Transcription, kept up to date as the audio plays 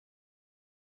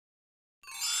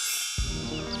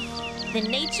The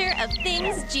Nature of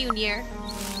Things, Junior.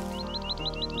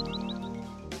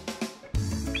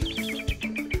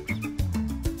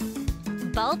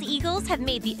 Bald eagles have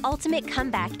made the ultimate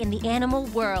comeback in the animal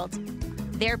world.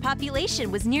 Their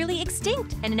population was nearly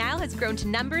extinct and now has grown to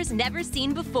numbers never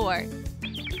seen before.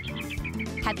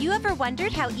 Have you ever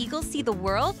wondered how eagles see the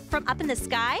world from up in the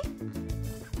sky?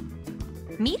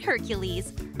 Meet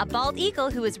Hercules, a bald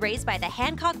eagle who was raised by the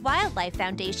Hancock Wildlife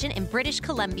Foundation in British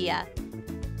Columbia.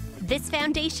 This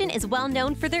foundation is well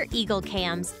known for their eagle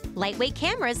cams, lightweight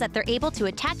cameras that they're able to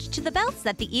attach to the belts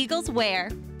that the eagles wear.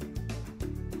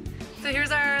 So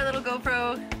here's our little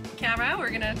GoPro camera. We're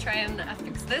gonna try and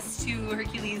affix this to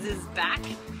Hercules' back.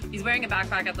 He's wearing a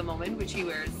backpack at the moment, which he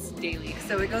wears daily.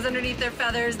 So it goes underneath their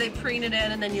feathers, they preen it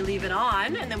in, and then you leave it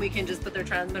on, and then we can just put their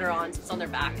transmitter on so it's on their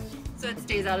back. So it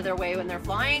stays out of their way when they're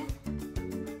flying.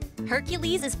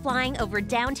 Hercules is flying over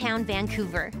downtown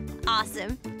Vancouver.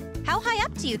 Awesome. How high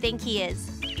up do you think he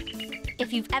is?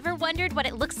 If you've ever wondered what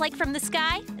it looks like from the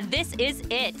sky, this is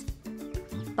it.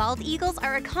 Bald eagles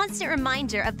are a constant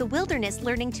reminder of the wilderness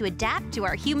learning to adapt to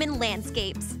our human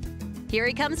landscapes. Here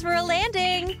he comes for a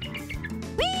landing.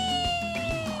 Whee!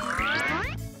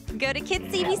 Go to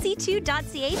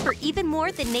kidscbc2.ca for even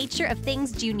more The Nature of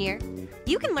Things, Junior.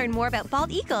 You can learn more about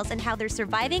bald eagles and how they're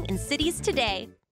surviving in cities today.